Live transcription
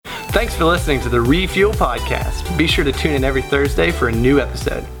Thanks for listening to the Refuel Podcast. Be sure to tune in every Thursday for a new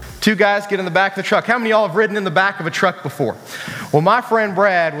episode. Two guys get in the back of the truck. How many of y'all have ridden in the back of a truck before? Well, my friend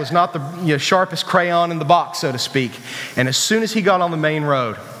Brad was not the sharpest crayon in the box, so to speak. And as soon as he got on the main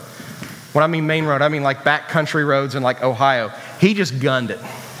road, when I mean main road, I mean like backcountry roads in like Ohio, he just gunned it.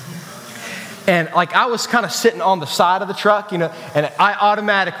 And like I was kind of sitting on the side of the truck, and I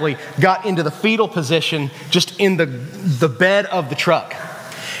automatically got into the fetal position just in the bed of the truck.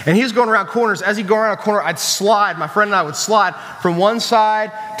 And he was going around corners. As he'd go around a corner, I'd slide. My friend and I would slide from one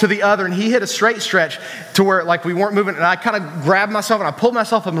side to the other. And he hit a straight stretch to where like we weren't moving. And I kind of grabbed myself and I pulled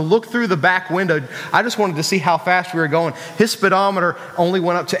myself up and looked through the back window. I just wanted to see how fast we were going. His speedometer only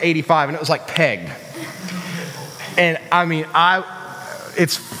went up to 85 and it was like pegged. And I mean,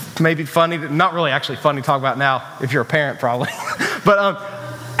 it's maybe funny, not really actually funny to talk about now if you're a parent probably. But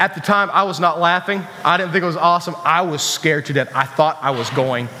at the time, I was not laughing. I didn't think it was awesome. I was scared to death. I thought I was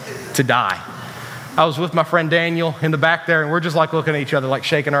going to die. I was with my friend Daniel in the back there, and we're just like looking at each other, like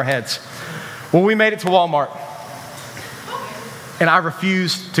shaking our heads. Well, we made it to Walmart, and I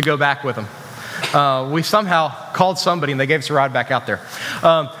refused to go back with him. We somehow called somebody, and they gave us a ride back out there.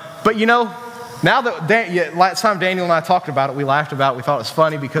 But now that last time Daniel and I talked about it, we laughed about it. We thought it was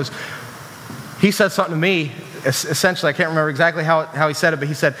funny because he said something to me. Essentially, I can't remember exactly how he said it, but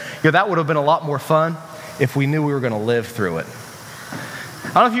he said, that would have been a lot more fun if we knew we were going to live through it.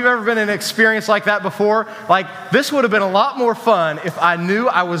 I don't know if you've ever been in an experience like that before. Like, this would have been a lot more fun if I knew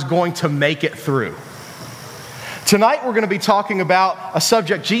I was going to make it through. Tonight, we're going to be talking about a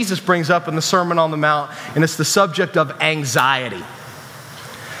subject Jesus brings up in the Sermon on the Mount, and it's the subject of anxiety.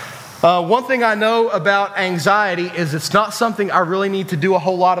 One thing I know about anxiety is it's not something I really need to do a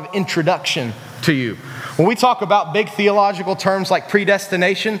whole lot of introduction to you. When we talk about big theological terms like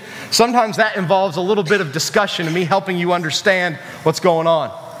predestination, sometimes that involves a little bit of discussion and me helping you understand what's going on.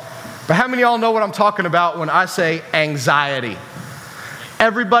 But how many of y'all know what I'm talking about when I say anxiety?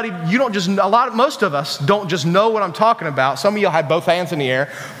 Everybody, most of us don't just know what I'm talking about. Some of y'all have both hands in the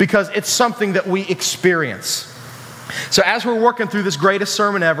air because it's something that we experience. So as we're working through this greatest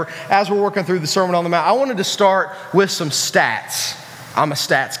sermon ever, as we're working through the Sermon on the Mount, I wanted to start with some stats. I'm a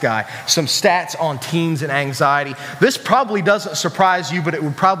stats guy. Some stats on teens and anxiety. This probably doesn't surprise you, but it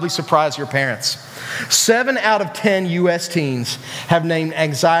would probably surprise your parents. 7 out of 10 U.S. teens have named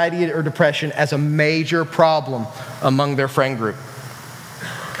anxiety or depression as a major problem among their friend group.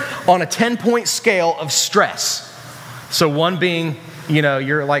 On a 10-point scale of stress, so 1 being,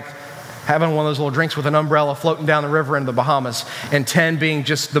 you're like having one of those little drinks with an umbrella floating down the river in the Bahamas, and 10 being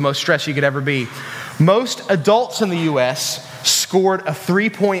just the most stressed you could ever be. Most adults in the U.S. scored a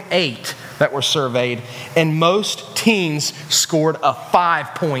 3.8 that were surveyed, and most teens scored a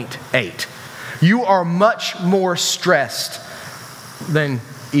 5.8. You are much more stressed than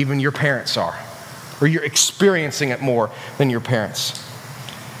even your parents are, or you're experiencing it more than your parents.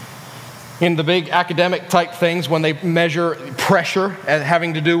 In the big academic type things, when they measure pressure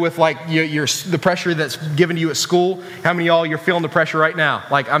having to do with like the pressure that's given to you at school, how many of y'all, you're feeling the pressure right now?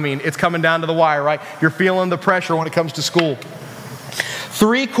 It's coming down to the wire, right? You're feeling the pressure when it comes to school.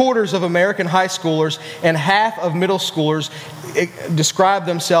 3/4 of American high schoolers and half of middle schoolers describe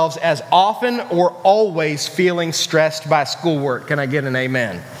themselves as often or always feeling stressed by schoolwork. Can I get an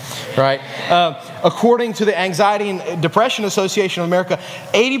amen? Right? According to the Anxiety and Depression Association of America,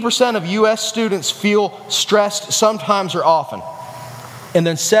 80% of U.S. students feel stressed sometimes or often. And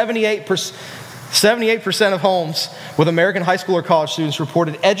then 78% of homes with American high school or college students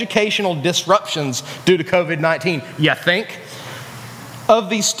reported educational disruptions due to COVID-19. You think? Of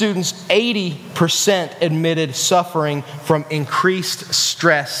these students, 80% admitted suffering from increased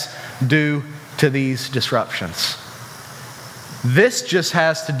stress due to these disruptions. This just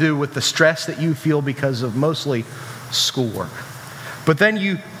has to do with the stress that you feel because of mostly schoolwork. But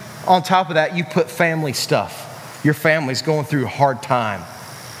then on top of that, you put family stuff. Your family's going through a hard time.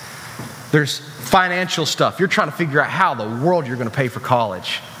 There's financial stuff. You're trying to figure out how the world you're going to pay for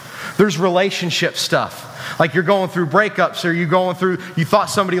college. There's relationship stuff. Like you're going through breakups, or you thought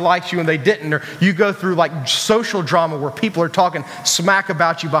somebody liked you and they didn't, or you go through like social drama where people are talking smack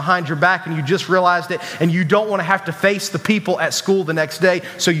about you behind your back and you just realized it, and you don't want to have to face the people at school the next day,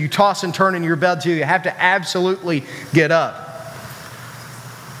 so you toss and turn in your bed till you have to absolutely get up.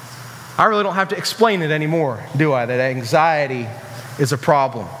 I really don't have to explain it anymore, do I? That anxiety is a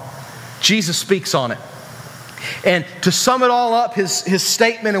problem. Jesus speaks on it. And to sum it all up, his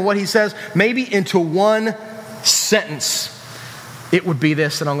statement and what he says, maybe into one sentence, it would be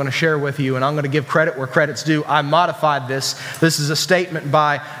this that I'm going to share with you, and I'm going to give credit where credit's due. I modified this. This is a statement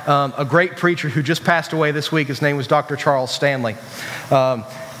by a great preacher who just passed away this week. His name was Dr. Charles Stanley.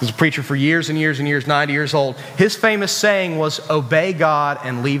 was a preacher for years and years and years, 90 years old. His famous saying was, obey God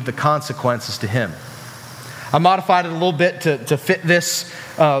and leave the consequences to Him. I modified it a little bit to fit this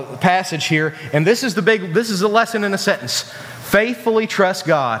passage here. And this is the lesson in a sentence. Faithfully trust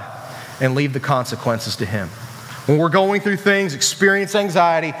God and leave the consequences to Him. When we're going through things, experience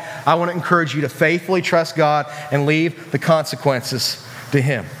anxiety, I want to encourage you to faithfully trust God and leave the consequences to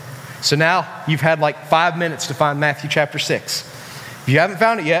Him. So now you've had like 5 minutes to find Matthew chapter 6. If you haven't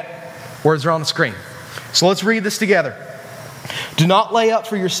found it yet, words are on the screen. So let's read this together. Do not lay up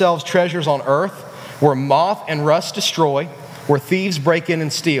for yourselves treasures on earth, where moth and rust destroy, where thieves break in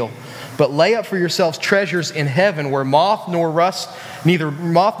and steal. But lay up for yourselves treasures in heaven, where neither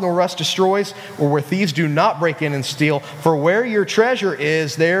moth nor rust destroys, or where thieves do not break in and steal. For where your treasure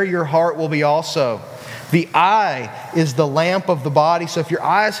is, there your heart will be also. The eye is the lamp of the body. So if your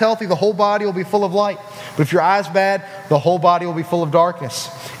eye is healthy, the whole body will be full of light. But if your eye is bad, the whole body will be full of darkness.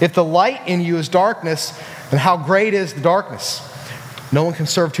 If the light in you is darkness, then how great is the darkness? No one can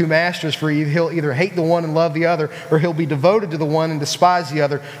serve two masters, for he'll either hate the one and love the other, or he'll be devoted to the one and despise the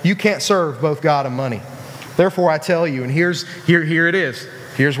other. You can't serve both God and money. Therefore I tell you, and here it is.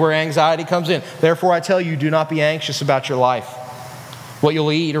 Here's where anxiety comes in. Therefore I tell you, do not be anxious about your life, what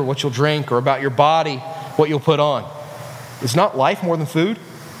you'll eat or what you'll drink, or about your body, what you'll put on. Is not life more than food,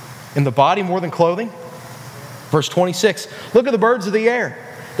 and the body more than clothing? Verse 26, look at the birds of the air.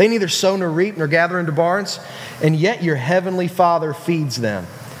 They neither sow nor reap nor gather into barns, and yet your heavenly Father feeds them.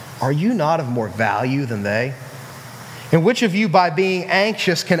 Are you not of more value than they? And which of you, by being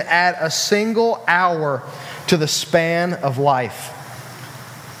anxious, can add a single hour to the span of life?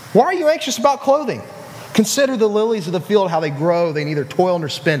 Why are you anxious about clothing? Consider the lilies of the field, how they grow. They neither toil nor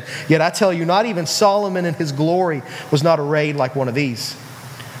spin. Yet I tell you, not even Solomon in his glory was not arrayed like one of these.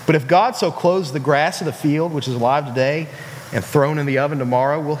 But if God so clothes the grass of the field, which is alive today and thrown in the oven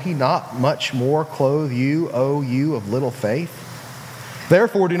tomorrow, will He not much more clothe you, O you of little faith?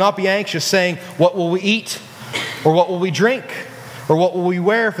 Therefore do not be anxious, saying, what will we eat? Or what will we drink? Or what will we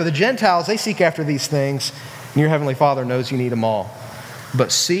wear? For the Gentiles, they seek after these things, and your heavenly Father knows you need them all.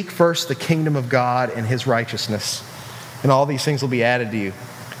 But seek first the kingdom of God and His righteousness, and all these things will be added to you.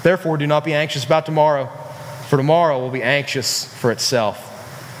 Therefore do not be anxious about tomorrow, for tomorrow will be anxious for itself.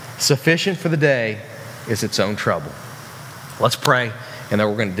 Sufficient for the day is its own trouble. Let's pray, and then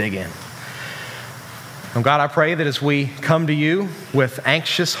we're going to dig in. And God, I pray that as we come to you with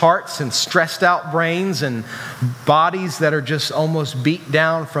anxious hearts and stressed out brains and bodies that are just almost beat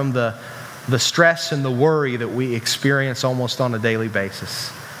down from the stress and the worry that we experience almost on a daily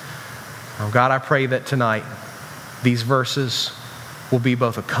basis. Oh God, I pray that tonight these verses will be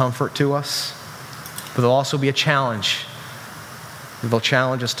both a comfort to us, but they'll also be a challenge. They'll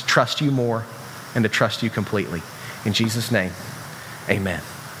challenge us to trust you more and to trust you completely. In Jesus' name, amen.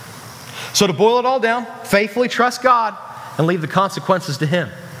 So to boil it all down, faithfully trust God and leave the consequences to Him.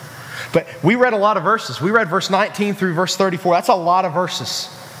 But we read a lot of verses. We read verse 19 through verse 34. That's a lot of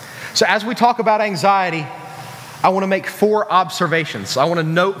verses. So as we talk about anxiety, I want to make 4 observations. I want to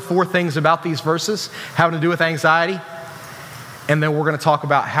note 4 things about these verses having to do with anxiety. And then we're going to talk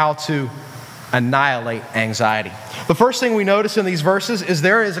about how to annihilate anxiety. The first thing we notice in these verses is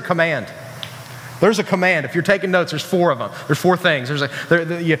there is a command. There's a command. If you're taking notes, there's 4 of them. There's 4 things. There's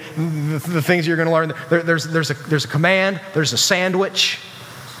the things you're going to learn. There's a command. There's a sandwich.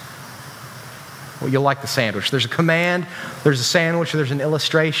 Well, you'll like the sandwich. There's a command. There's a sandwich. There's an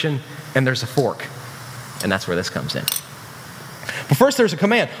illustration, and there's a fork. And that's where this comes in. But first, there's a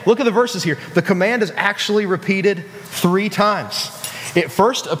command. Look at the verses here. The command is actually repeated 3 times. It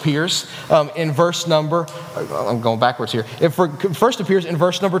first appears in verse number, I'm going backwards here. It first appears in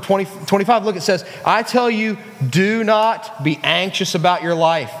verse number 25. Look, it says, I tell you, do not be anxious about your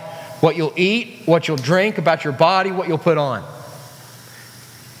life, what you'll eat, what you'll drink, about your body, what you'll put on.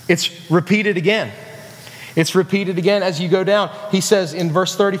 It's repeated again. It's repeated again as you go down. He says in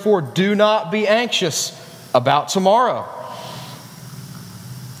verse 34, do not be anxious about tomorrow.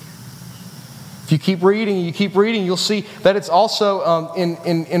 If you keep reading, you'll see that it's also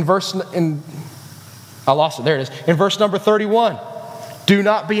in verse, I lost it, there it is. In verse number 31, do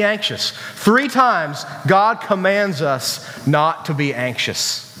not be anxious. 3 times God commands us not to be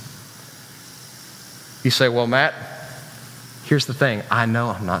anxious. You say, well, Matt, here's the thing. I know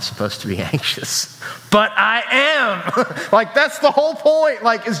I'm not supposed to be anxious, but I am. Like, that's the whole point.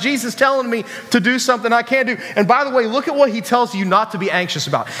 Like, is Jesus telling me to do something I can't do? And by the way, look at what He tells you not to be anxious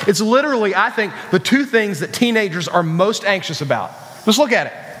about. It's literally, I think, the 2 things that teenagers are most anxious about. Just look at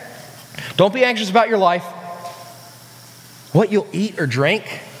it. Don't be anxious about your life, what you'll eat or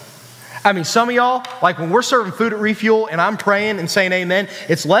drink. I mean, some of y'all, like when we're serving food at Refuel and I'm praying and saying amen,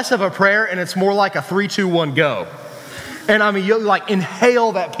 it's less of a prayer and it's more like a 3, 2, 1, go. And I mean, you like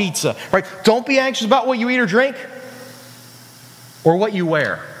inhale that pizza, right? Don't be anxious about what you eat or drink or what you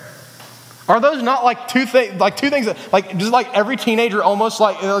wear. Are those not like two things that, like, just like every teenager almost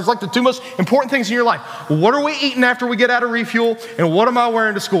like, it's like the two most important things in your life. What are we eating after we get out of Refuel, and what am I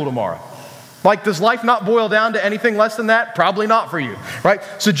wearing to school tomorrow? Like, does life not boil down to anything less than that? Probably not for you, right?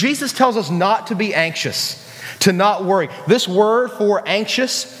 So Jesus tells us not to be anxious, to not worry. This word for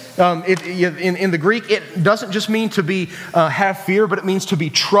anxious, in the Greek, it doesn't just mean to be have fear, but it means to be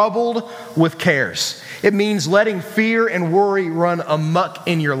troubled with cares. It means letting fear and worry run amok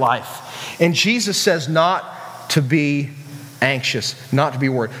in your life. And Jesus says not to be anxious, not to be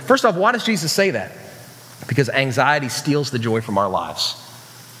worried. First off, why does Jesus say that? Because anxiety steals the joy from our lives.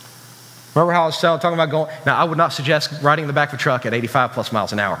 Remember how I was talking about going? Now, I would not suggest riding in the back of a truck at 85 plus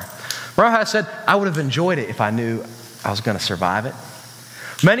miles an hour. Remember how I said I would have enjoyed it if I knew I was going to survive it?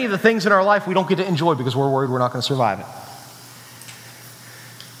 Many of the things in our life we don't get to enjoy because we're worried we're not going to survive it.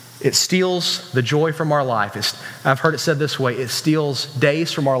 It steals the joy from our life. I've heard it said this way: it steals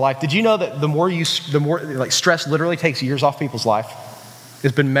days from our life. Did you know that the more stress literally takes years off people's life?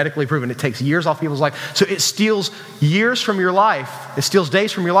 It's been medically proven. It takes years off people's life. So it steals years from your life. It steals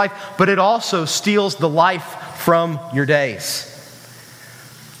days from your life, but it also steals the life from your days.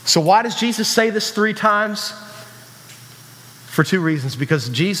 So why does Jesus say this 3 times? For 2 reasons. Because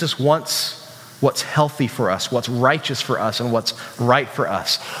Jesus wants what's healthy for us, what's righteous for us, and what's right for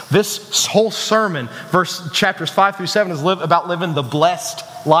us. This whole sermon, chapters 5 through 7, is about living the blessed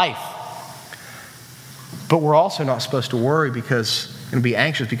life. But we're also not supposed to worry and be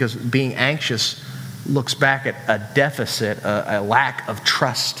anxious, because being anxious looks back at a deficit, a lack of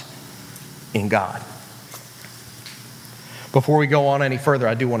trust in God. Before we go on any further,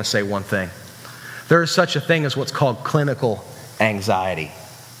 I do want to say one thing. There is such a thing as what's called clinical anxiety,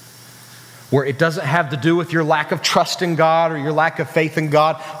 where it doesn't have to do with your lack of trust in God or your lack of faith in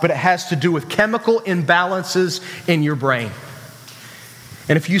God, but it has to do with chemical imbalances in your brain.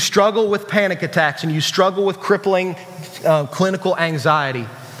 And if you struggle with panic attacks and you struggle with crippling clinical anxiety,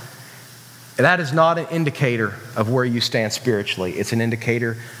 that is not an indicator of where you stand spiritually. It's an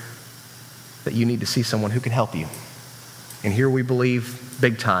indicator that you need to see someone who can help you. And here we believe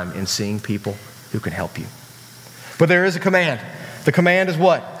big time in seeing people who can help you. But there is a command. The command is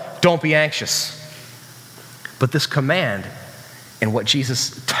what? Don't be anxious. But this command and what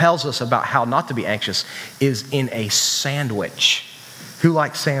Jesus tells us about how not to be anxious is in a sandwich. Who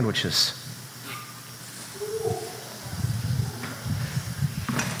likes sandwiches?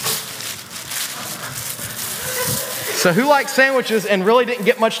 So who likes sandwiches and really didn't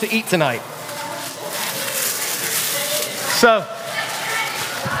get much to eat tonight? So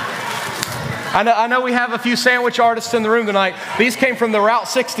I know we have a few sandwich artists in the room tonight. These came from the Route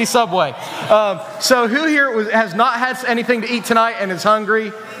 60 subway. So who here has not had anything to eat tonight and is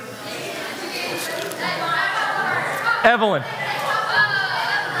hungry? Evelyn.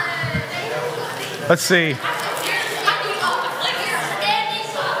 Let's see.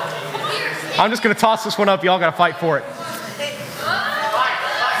 I'm just going to toss this one up. Y'all got to fight for it.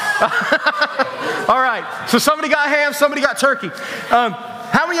 All right. So somebody got ham, somebody got turkey.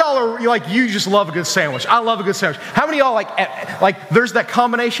 How many of y'all are like, you just love a good sandwich? I love a good sandwich. How many of y'all like there's that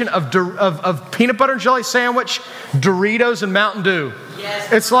combination of peanut butter and jelly sandwich, Doritos, and Mountain Dew?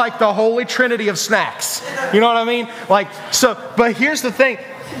 Yes. It's like the holy trinity of snacks. You know what I mean? But here's the thing.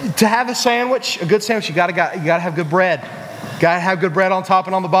 To have a sandwich, a good sandwich, you gotta have good bread. Gotta have good bread on top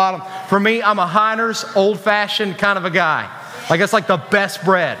and on the bottom. For me, I'm a Heiner's old-fashioned kind of a guy. Like, it's like the best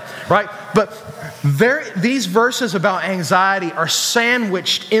bread, right? But these verses about anxiety are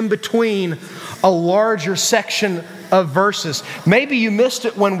sandwiched in between a larger section of verses. Maybe you missed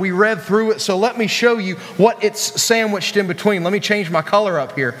it when we read through it, so let me show you what it's sandwiched in between. Let me change my color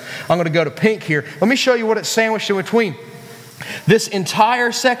up here. I'm going to go to pink here. Let me show you what it's sandwiched in between. This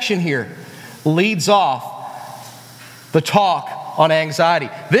entire section here leads off the talk on anxiety.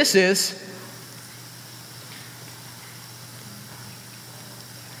 This is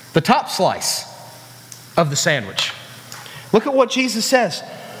the top slice of the sandwich. Look at what Jesus says.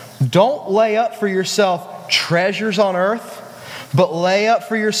 Don't lay up for yourself treasures on earth, but lay up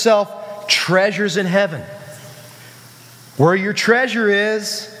for yourself treasures in heaven. Where your treasure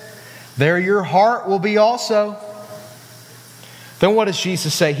is, there your heart will be also. Then what does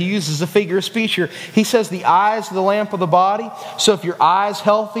Jesus say? He uses a figure of speech here. He says the eyes are the lamp of the body. So if your eye's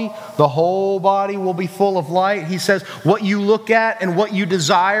healthy, the whole body will be full of light. He says what you look at and what you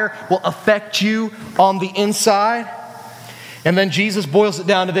desire will affect you on the inside. And then Jesus boils it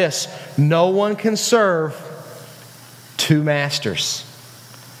down to this: no one can serve two masters.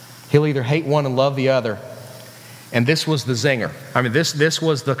 He'll either hate one and love the other. And this was the zinger. I mean, this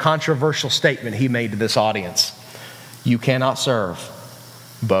was the controversial statement he made to this audience. You cannot serve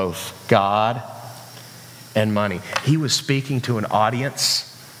both God and money. He was speaking to an audience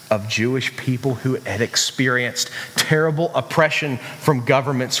of Jewish people who had experienced terrible oppression from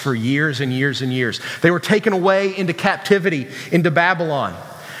governments for years and years and years. They were taken away into captivity, into Babylon.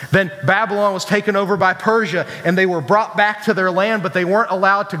 Then Babylon was taken over by Persia, and they were brought back to their land, but they weren't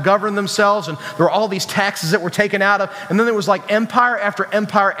allowed to govern themselves, and there were all these taxes that were taken out of. And then there was like empire after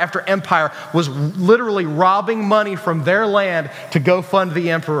empire after empire was literally robbing money from their land to go fund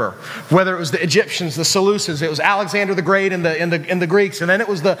the emperor. Whether it was the Egyptians, the Seleucids, it was Alexander the Great and the Greeks, and then it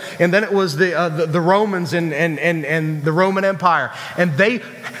was the Romans and the Roman Empire. And they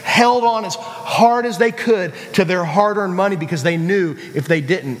held on as hard as they could to their hard-earned money because they knew if they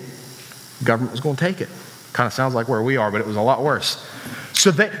didn't, government was going to take it. Kind of sounds like where we are, but it was a lot worse.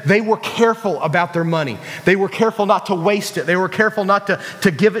 So they were careful about their money. They were careful not to waste it. They were careful not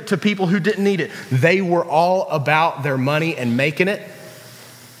to give it to people who didn't need it. They were all about their money and making it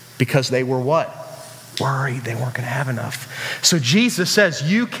because they were what? Worried they weren't going to have enough. So Jesus says,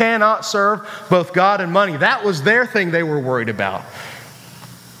 you cannot serve both God and money. That was their thing they were worried about.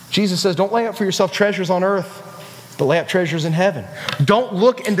 Jesus says, don't lay up for yourself treasures on earth, but lay up treasures in heaven. Don't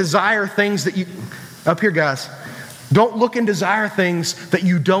look and desire things that you, up here guys, don't look and desire things that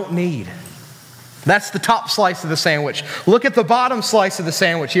you don't need. That's the top slice of the sandwich. Look at the bottom slice of the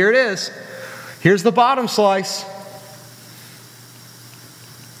sandwich. Here it is. Here's the bottom slice.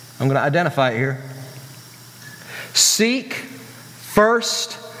 I'm going to identify it here. Seek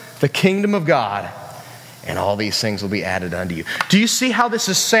first the kingdom of God, and all these things will be added unto you. Do you see how this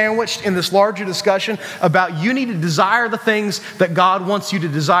is sandwiched in this larger discussion about you need to desire the things that God wants you to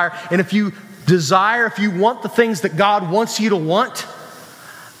desire? And if you want the things that God wants you to want,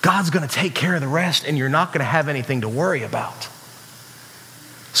 God's going to take care of the rest, and you're not going to have anything to worry about.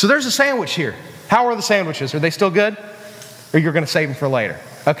 So there's a sandwich here. How are the sandwiches? Are they still good? Or you're going to save them for later?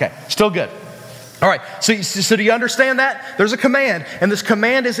 Okay, still good. All right, so do you understand that? There's a command, and this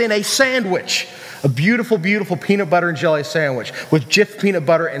command is in a sandwich. A beautiful, beautiful peanut butter and jelly sandwich with Jif peanut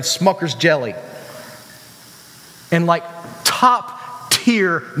butter and Smucker's jelly. And like top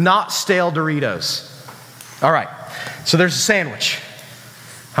tier, not stale Doritos. All right, so there's a sandwich.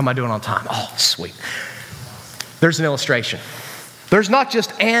 How am I doing on time? Oh, sweet. There's an illustration. There's not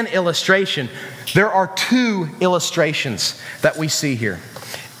just an illustration. There are two illustrations that we see here.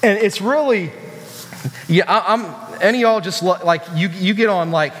 And it's really, any of y'all just like, you get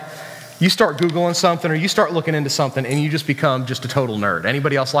on like, you start Googling something or you start looking into something and you just become just a total nerd.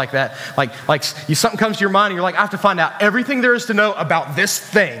 Anybody else like that? Something comes to your mind and you're like, I have to find out everything there is to know about this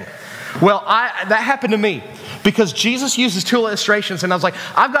thing. Well, that happened to me because Jesus uses two illustrations and I was like,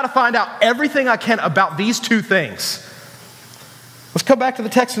 I've got to find out everything I can about these two things. Let's come back to the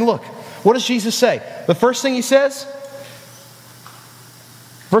text and look. What does Jesus say? The first thing he says,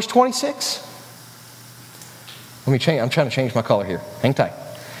 verse 26. I'm trying to change my color here. Hang tight.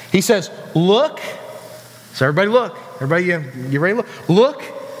 He says, look. So everybody look. Everybody, you ready to look? Look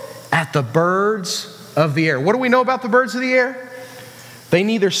at the birds of the air. What do we know about the birds of the air? They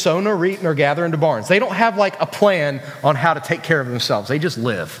neither sow nor reap nor gather into barns. They don't have like a plan on how to take care of themselves. They just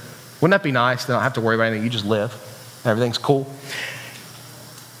live. Wouldn't that be nice? They don't have to worry about anything. You just live. Everything's cool.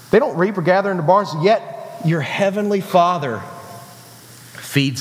 They don't reap or gather into barns, yet your heavenly Father feeds